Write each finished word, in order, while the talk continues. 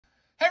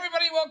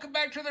welcome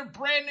back to another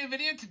brand new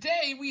video.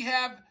 Today we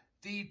have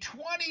the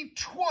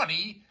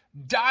 2020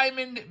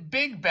 Diamond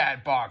Big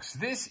Bat Box.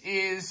 This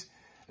is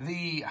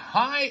the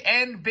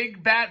high-end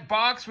Big Bat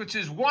Box, which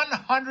is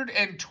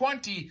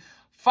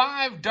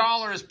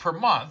 $125 per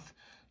month.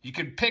 You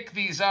can pick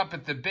these up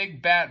at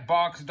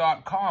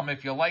thebigbatbox.com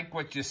if you like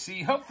what you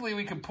see. Hopefully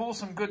we can pull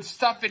some good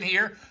stuff in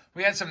here.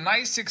 We had some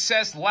nice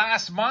success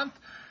last month.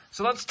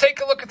 So let's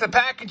take a look at the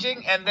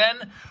packaging, and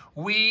then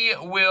we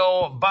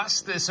will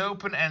bust this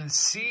open and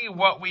see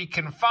what we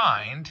can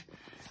find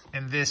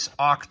in this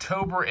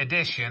October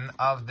edition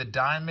of the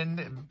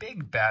Diamond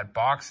Big Bat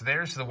Box.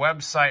 There's the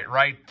website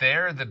right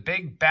there,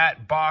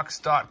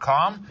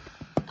 thebigbatbox.com.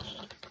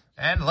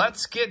 And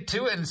let's get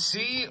to it and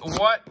see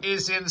what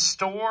is in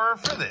store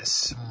for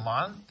this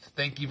month.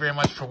 Thank you very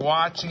much for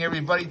watching,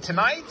 everybody,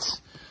 tonight.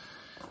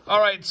 All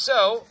right,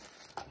 so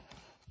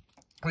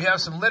we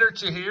have some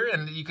literature here,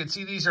 and you can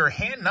see these are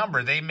hand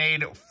numbered. They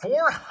made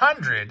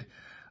 400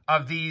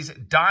 of these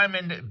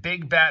Diamond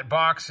Big Bat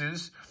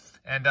boxes,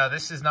 and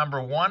this is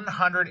number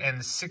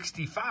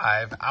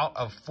 165 out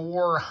of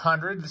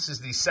 400. This is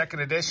the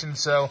second edition,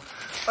 so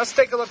let's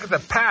take a look at the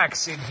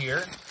packs in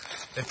here.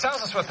 It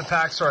tells us what the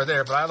packs are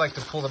there, but I like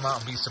to pull them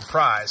out and be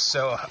surprised.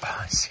 So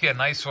I see a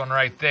nice one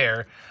right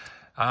there.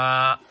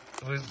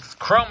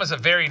 Chrome is a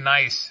very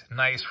nice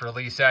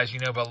release, as you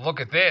know, but look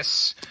at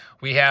this.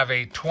 We have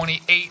a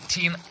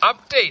 2018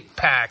 update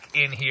pack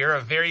in here,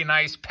 a very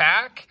nice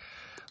pack.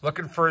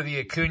 Looking for the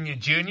Acuna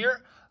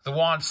Jr., the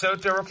Juan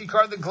Soto rookie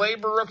card, the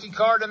Gleyber rookie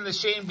card, and the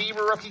Shane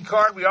Bieber rookie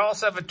card. We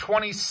also have a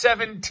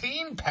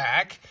 2017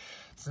 pack.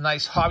 It's a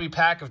nice hobby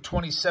pack of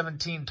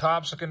 2017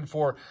 tops. Looking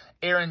for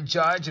Aaron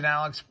Judge and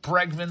Alex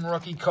Bregman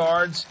rookie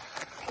cards.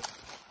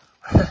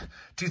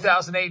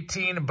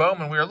 2018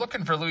 Bowman. We were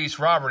looking for Luis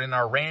Robert in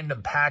our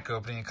random pack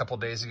opening a couple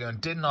days ago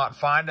and did not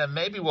find him.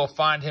 Maybe we'll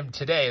find him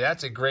today.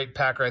 That's a great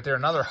pack right there.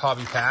 Another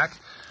hobby pack.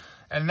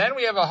 And then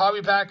we have a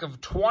hobby pack of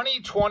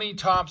 2020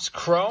 Topps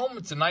Chrome.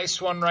 It's a nice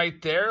one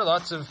right there.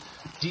 Lots of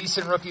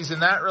decent rookies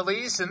in that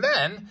release. And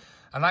then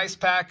a nice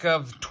pack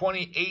of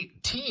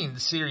 2018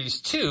 Series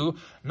 2.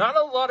 Not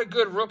a lot of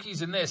good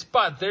rookies in this,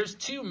 but there's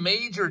two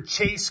major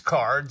chase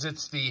cards.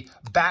 It's the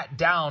Bat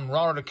Down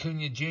Ronald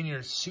Acuna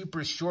Jr.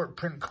 super short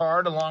print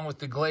card, along with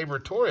the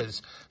Gleyber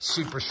Torres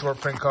super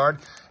short print card.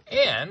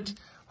 And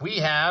we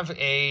have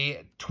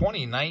a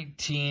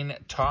 2019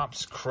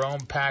 Topps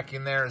Chrome pack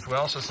in there as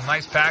well. So some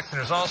nice packs. And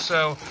there's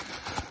also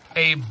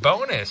a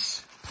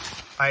bonus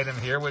item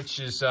here,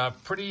 which is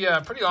pretty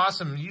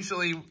awesome.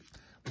 Usually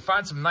we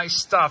find some nice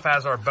stuff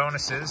as our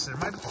bonuses. Is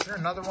there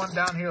another one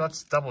down here?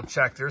 Let's double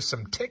check. There's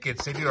some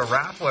tickets. They do a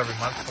raffle every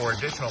month for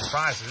additional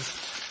prizes.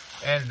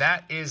 And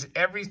that is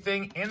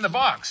everything in the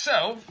box.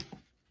 So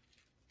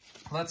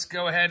let's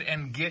go ahead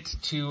and get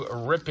to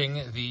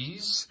ripping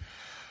these.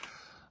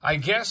 I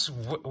guess,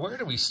 where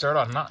do we start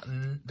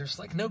on? There's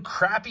like no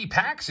crappy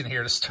packs in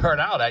here to start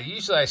out at.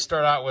 Usually I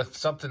start out with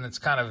something that's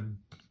kind of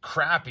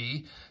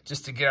crappy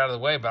just to get out of the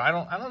way, but I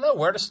don't know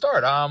where to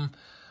start.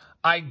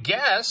 I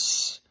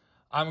guess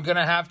I'm going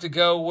to have to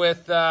go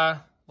with,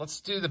 let's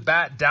do the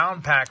Bat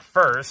Down pack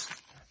first.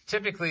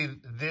 Typically,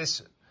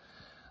 this,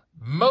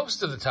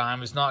 most of the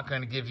time, is not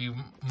going to give you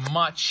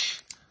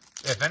much,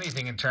 if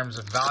anything, in terms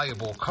of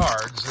valuable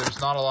cards. There's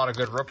not a lot of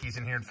good rookies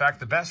in here. In fact,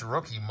 the best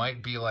rookie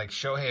might be like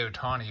Shohei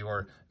Ohtani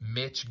or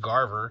Mitch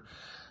Garver.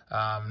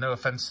 No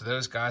offense to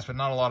those guys, but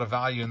not a lot of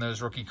value in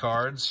those rookie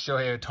cards.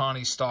 Shohei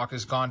Ohtani's stock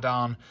has gone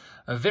down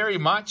very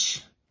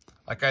much.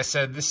 Like I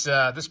said, this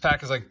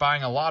pack is like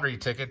buying a lottery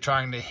ticket,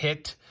 trying to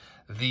hit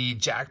the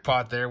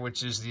jackpot there,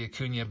 which is the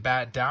Acuna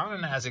Bat Down.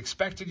 And as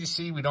expected, you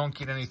see, we don't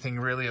get anything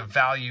really of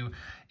value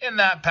in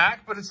that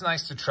pack, but it's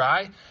nice to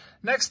try.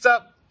 Next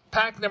up,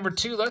 pack number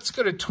 2. Let's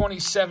go to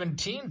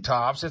 2017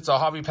 Topps. It's a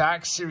hobby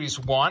pack, Series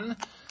 1.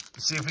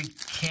 Let's see if we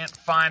can't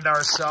find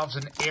ourselves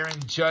an Aaron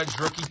Judge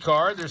rookie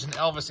card. There's an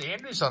Elvis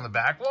Andrus on the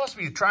back. We'll also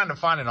be trying to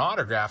find an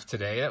autograph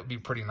today. That would be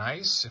pretty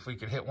nice if we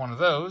could hit one of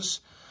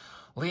those.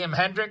 Liam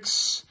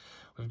Hendriks.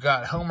 We've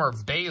got Homer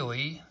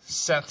Bailey,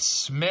 Seth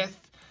Smith,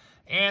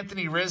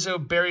 Anthony Rizzo,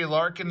 Barry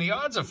Larkin. The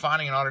odds of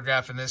finding an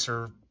autograph in this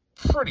are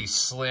pretty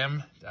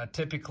slim.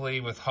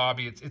 Typically with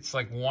hobby, it's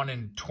like 1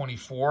 in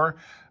 24.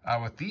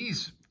 With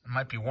these, it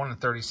might be 1 in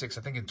 36.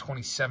 I think in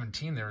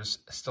 2017, there was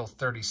still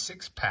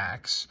 36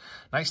 packs.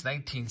 Nice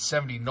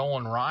 1970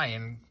 Nolan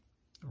Ryan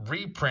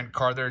reprint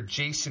card there.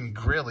 Jason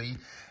Grilli,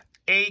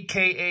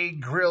 a.k.a.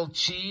 Grilled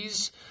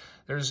Cheese.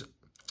 There's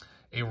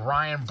a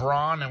Ryan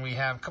Braun, and we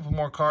have a couple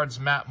more cards,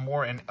 Matt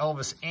Moore and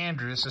Elvis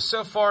Andrus.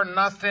 So far,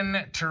 nothing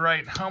to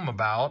write home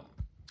about.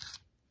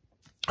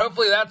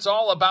 Hopefully, that's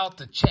all about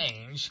to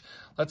change.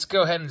 Let's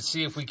go ahead and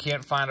see if we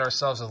can't find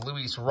ourselves a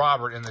Luis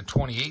Robert in the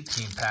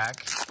 2018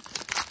 pack.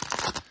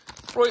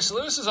 Royce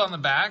Lewis is on the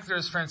back.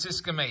 There's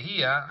Francisco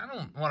Mejia. I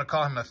don't want to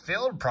call him a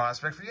failed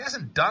prospect, but he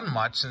hasn't done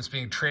much since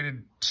being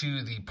traded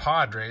to the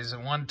Padres.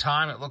 At one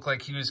time, it looked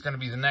like he was going to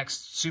be the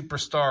next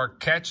superstar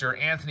catcher.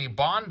 Anthony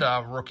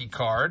Bonda rookie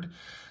card.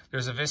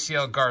 There's a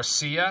Visiel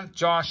Garcia,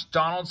 Josh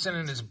Donaldson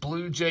in his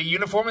Blue Jay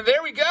uniform. And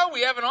there we go.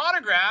 We have an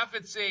autograph.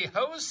 It's a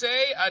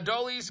Jose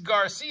Adolis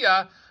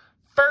Garcia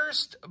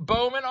first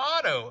Bowman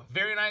auto.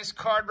 Very nice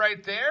card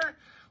right there.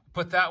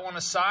 Put that one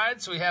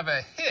aside. So we have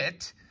a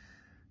hit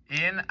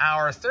in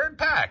our third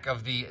pack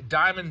of the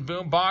Diamond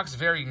Boom Box.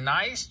 Very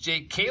nice.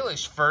 Jake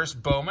Kalish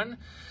first Bowman.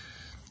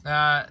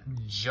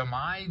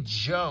 Jahmai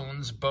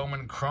Jones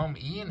Bowman Chrome.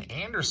 Ian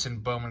Anderson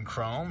Bowman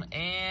Chrome.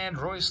 And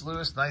Royce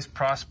Lewis, nice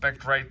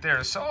prospect right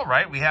there. So, all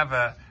right, we have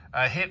a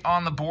hit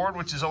on the board,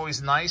 which is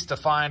always nice to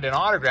find an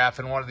autograph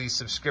in one of these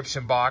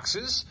subscription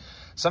boxes.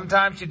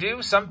 Sometimes you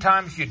do,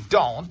 sometimes you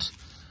don't.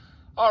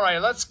 All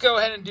right, let's go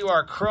ahead and do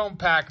our Chrome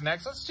pack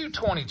next. Let's do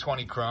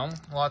 2020 Chrome.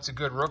 Lots of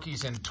good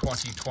rookies in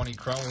 2020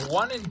 Chrome.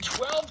 1 in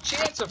 12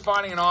 chance of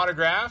finding an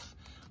autograph.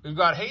 We've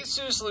got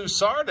Jesus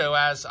Luzardo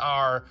as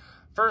our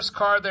first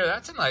card there.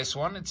 That's a nice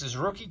one. It's his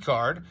rookie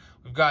card.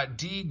 We've got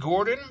D.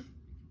 Gordon.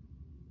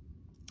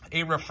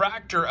 A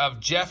refractor of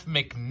Jeff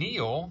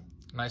McNeil.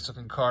 Nice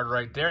looking card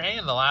right there.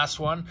 And the last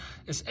one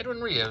is Edwin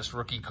Rios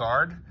rookie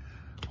card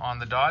on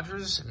the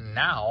Dodgers.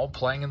 Now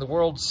playing in the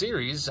World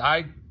Series.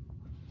 I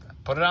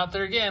put it out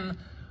there again.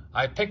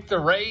 I picked the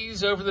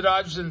Rays over the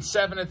Dodgers in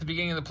 7 at the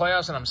beginning of the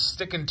playoffs, and I'm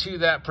sticking to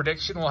that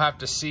prediction. We'll have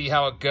to see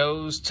how it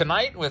goes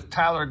tonight with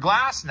Tyler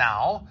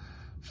Glasnow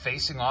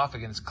facing off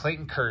against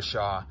Clayton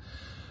Kershaw.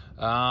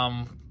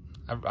 I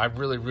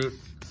really root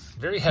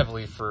very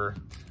heavily for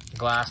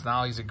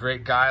Glasnow. He's a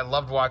great guy. I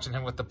loved watching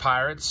him with the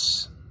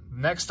Pirates.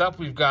 Next up,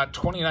 we've got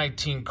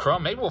 2019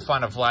 Chrome. Maybe we'll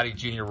find a Vladdy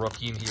Jr.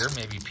 rookie in here.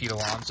 Maybe Pete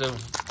Alonso,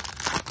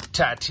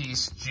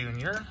 Tatis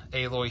Jr.,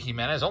 Eloy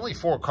Jimenez. Only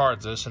 4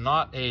 cards, though, so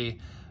not a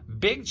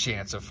big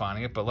chance of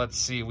finding it. But let's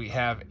see. We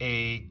have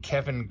a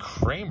Kevin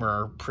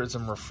Kramer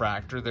Prism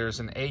Refractor. There's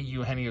an A.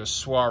 Eugenio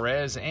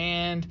Suarez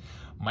and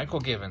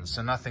Michael Givens.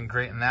 So nothing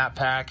great in that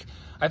pack.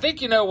 I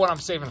think you know what I'm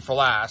saving for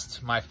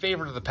last. My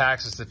favorite of the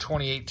packs is the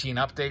 2018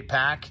 Update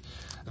Pack.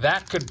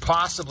 That could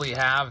possibly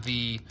have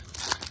a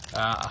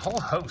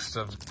whole host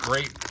of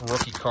great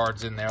rookie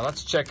cards in there.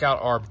 Let's check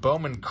out our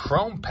Bowman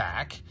Chrome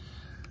pack.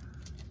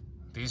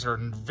 These are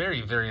very,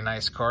 very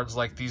nice cards.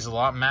 Like these a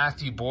lot.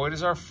 Matthew Boyd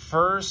is our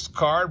first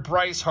card.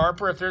 Bryce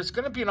Harper. If there's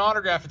going to be an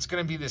autograph, it's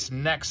going to be this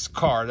next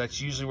card.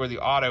 That's usually where the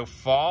auto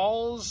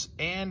falls.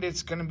 And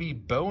it's going to be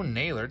Bo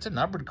Naylor. It's a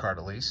numbered card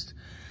at least.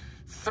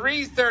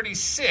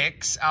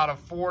 336 out of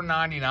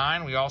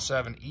 499. We also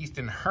have an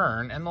Ethan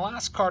Hearn. And the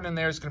last card in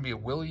there is going to be a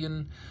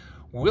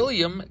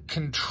William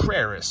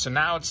Contreras. So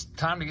now it's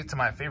time to get to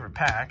my favorite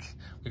pack.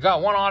 We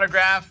got one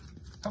autograph.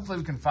 Hopefully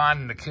we can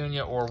find an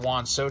Acuna or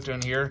Juan Soto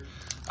in here.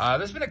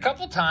 There's been a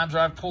couple times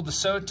where I've pulled the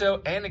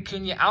Soto and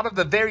Acuna out of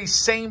the very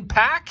same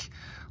pack.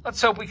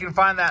 Let's hope we can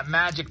find that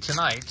magic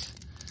tonight.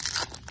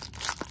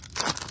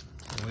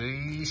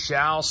 We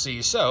shall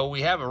see. So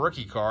we have a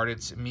rookie card.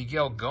 It's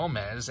Miguel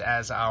Gomez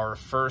as our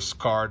first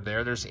card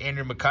there. There's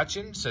Andrew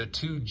McCutchen, so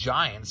 2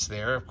 Giants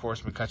there. Of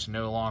course, McCutchen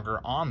no longer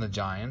on the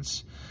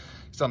Giants.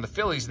 He's on the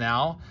Phillies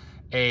now.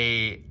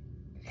 A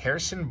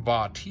Harrison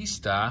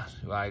Bautista,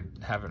 who I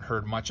haven't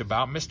heard much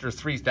about. Mr.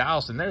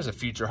 3000, there's a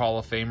future Hall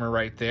of Famer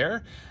right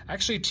there.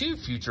 Actually, 2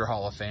 future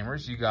Hall of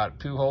Famers. You got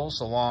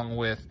Pujols along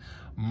with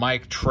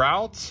Mike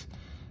Trout.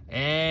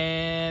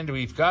 And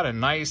we've got a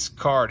nice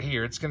card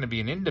here. It's going to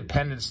be an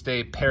Independence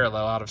Day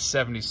parallel out of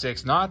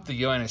 76. Not the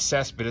Yoenis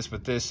Cespedes,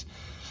 but this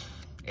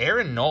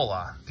Aaron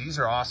Nola. These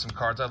are awesome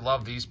cards. I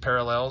love these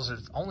parallels.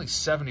 There's only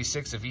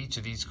 76 of each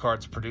of these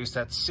cards produced.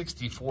 That's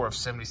 64 of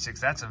 76.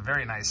 That's a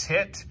very nice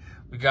hit.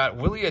 We got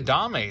Willy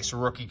Adames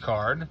rookie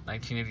card,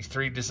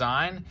 1983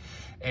 design.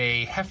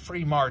 A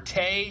Jeffrey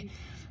Marte,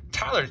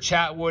 Tyler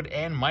Chatwood,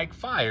 and Mike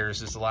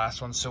Fiers is the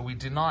last one. So we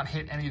did not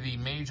hit any of the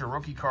major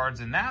rookie cards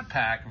in that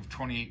pack of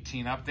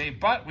 2018 update.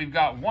 But we've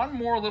got one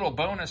more little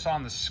bonus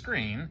on the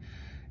screen.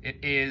 It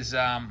is,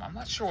 I'm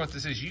not sure what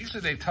this is. Usually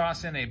they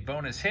toss in a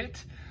bonus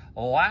hit.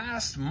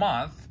 Last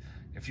month,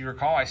 if you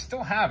recall, I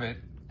still have it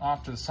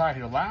off to the side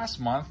here. Last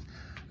month,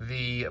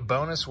 the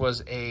bonus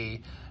was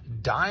a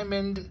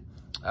diamond,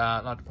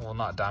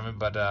 not diamond,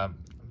 but I'm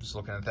just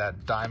looking at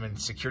that diamond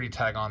security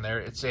tag on there.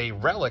 It's a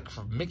relic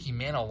from Mickey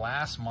Mantle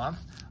last month.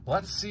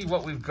 Let's see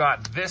what we've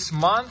got this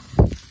month.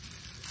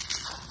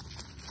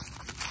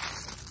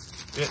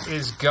 It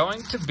is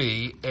going to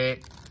be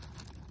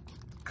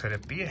could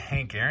it be a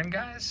Hank Aaron,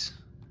 guys?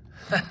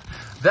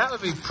 That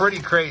would be pretty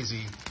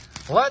crazy.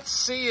 Let's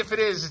see if it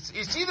is.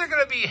 It's either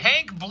going to be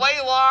Hank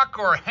Blaylock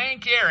or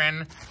Hank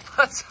Aaron.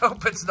 Let's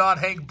hope it's not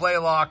Hank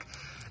Blaylock.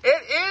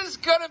 It is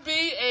going to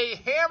be a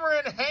Hammer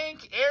and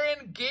Hank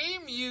Aaron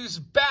game use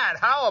bat.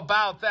 How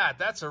about that?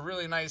 That's a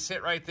really nice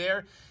hit right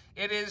there.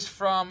 It is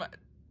from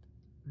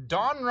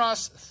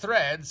Donruss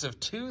Threads of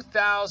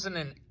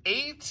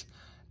 2008.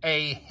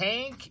 A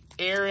Hank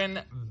Aaron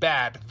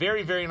bat.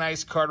 Very, very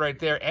nice card right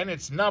there. And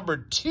it's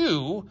numbered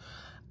 2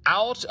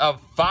 out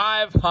of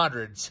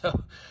 500.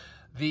 So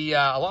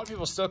a lot of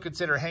people still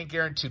consider Hank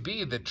Aaron to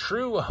be the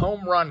true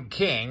home run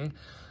king.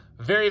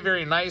 Very,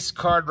 very nice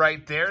card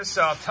right there.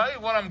 So I'll tell you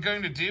what I'm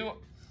going to do.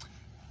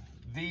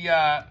 The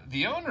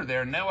owner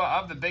there, Noah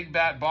of the Big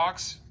Bat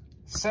Box,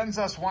 sends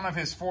us one of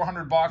his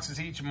 400 boxes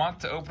each month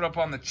to open up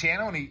on the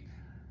channel, and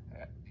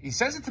he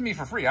sends it to me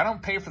for free. I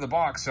don't pay for the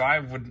box, so I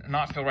would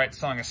not feel right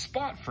selling a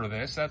spot for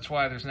this. That's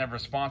why there's never a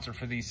sponsor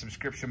for these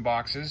subscription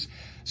boxes.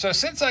 So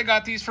since I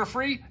got these for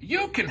free,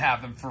 you can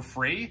have them for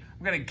free.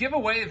 I'm going to give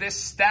away this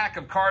stack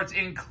of cards,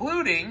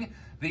 including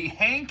the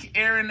Hank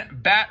Aaron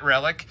Bat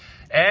Relic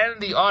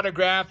and the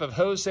autograph of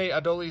Jose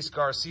Adolis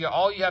Garcia.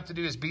 All you have to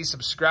do is be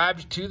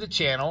subscribed to the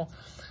channel.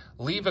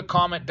 Leave a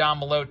comment down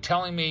below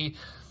telling me,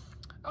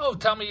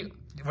 tell me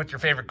what your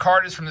favorite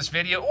card is from this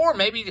video, or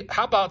maybe,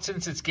 how about,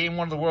 since it's Game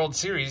 1 of the World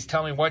Series,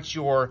 tell me what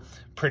your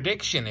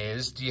prediction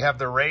is. Do you have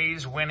the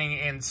Rays winning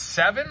in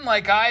 7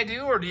 like I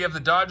do, or do you have the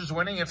Dodgers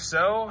winning? If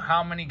so,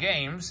 how many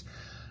games?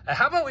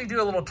 How about we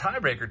do a little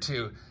tiebreaker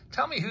too?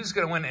 Tell me who's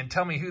going to win and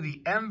tell me who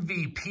the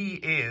MVP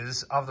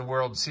is of the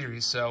World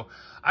Series. So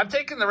I've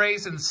taken the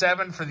Rays in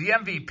 7 for the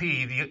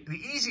MVP. The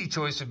easy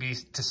choice would be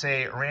to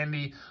say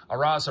Randy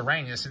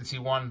Arozarena, since he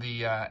won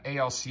the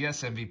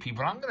ALCS MVP,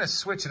 but I'm going to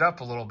switch it up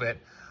a little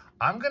bit.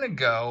 I'm going to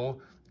go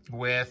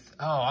with,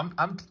 I'm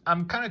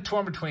kind of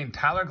torn between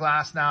Tyler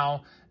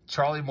Glasnow,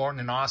 Charlie Morton,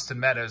 and Austin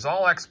Meadows,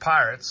 all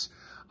ex-Pirates.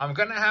 I'm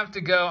going to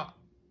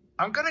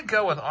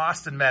go with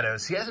Austin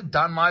Meadows. He hasn't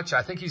done much.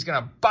 I think he's going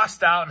to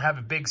bust out and have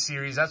a big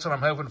series. That's what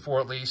I'm hoping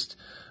for, at least.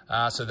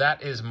 So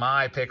that is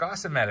my pick.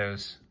 Austin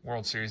Meadows,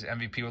 World Series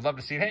MVP. Would love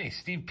to see it. Hey,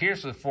 Steve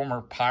Pearce was a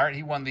former Pirate.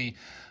 He won the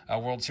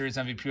World Series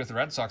MVP with the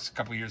Red Sox a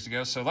couple years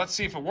ago. So let's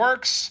see if it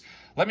works.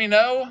 Let me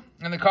know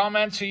in the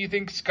comments who you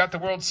think's got the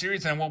World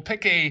Series, and we'll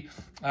pick a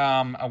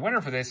winner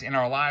for this in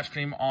our live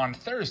stream on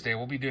Thursday.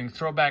 We'll be doing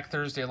Throwback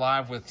Thursday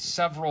Live with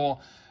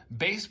several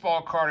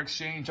baseball card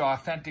exchange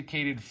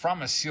authenticated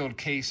from a sealed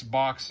case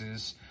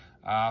boxes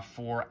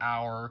for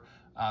our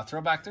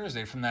Throwback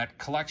Thursday from that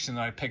collection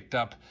that I picked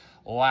up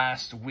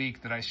last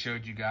week that I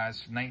showed you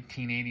guys,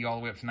 1980 all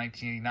the way up to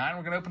 1989.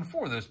 We're going to open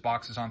 4 of those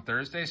boxes on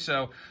Thursday.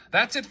 So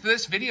that's it for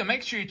this video.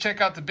 Make sure you check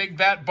out the Big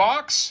Bat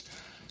box.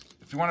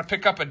 If you want to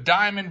pick up a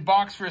diamond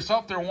box for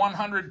yourself, they're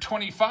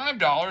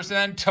 $125. And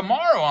then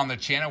tomorrow on the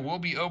channel, we'll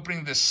be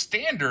opening the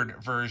standard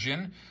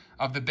version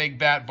of the Big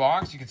Bat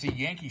box. You can see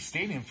Yankee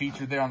Stadium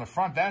featured there on the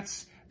front.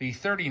 That's the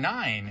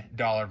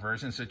 $39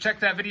 version. So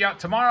check that video out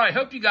tomorrow. I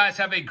hope you guys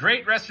have a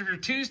great rest of your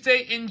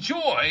Tuesday.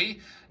 Enjoy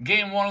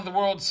Game 1 of the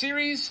World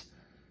Series,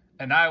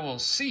 and I will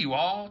see you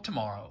all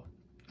tomorrow.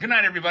 Good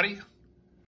night, everybody.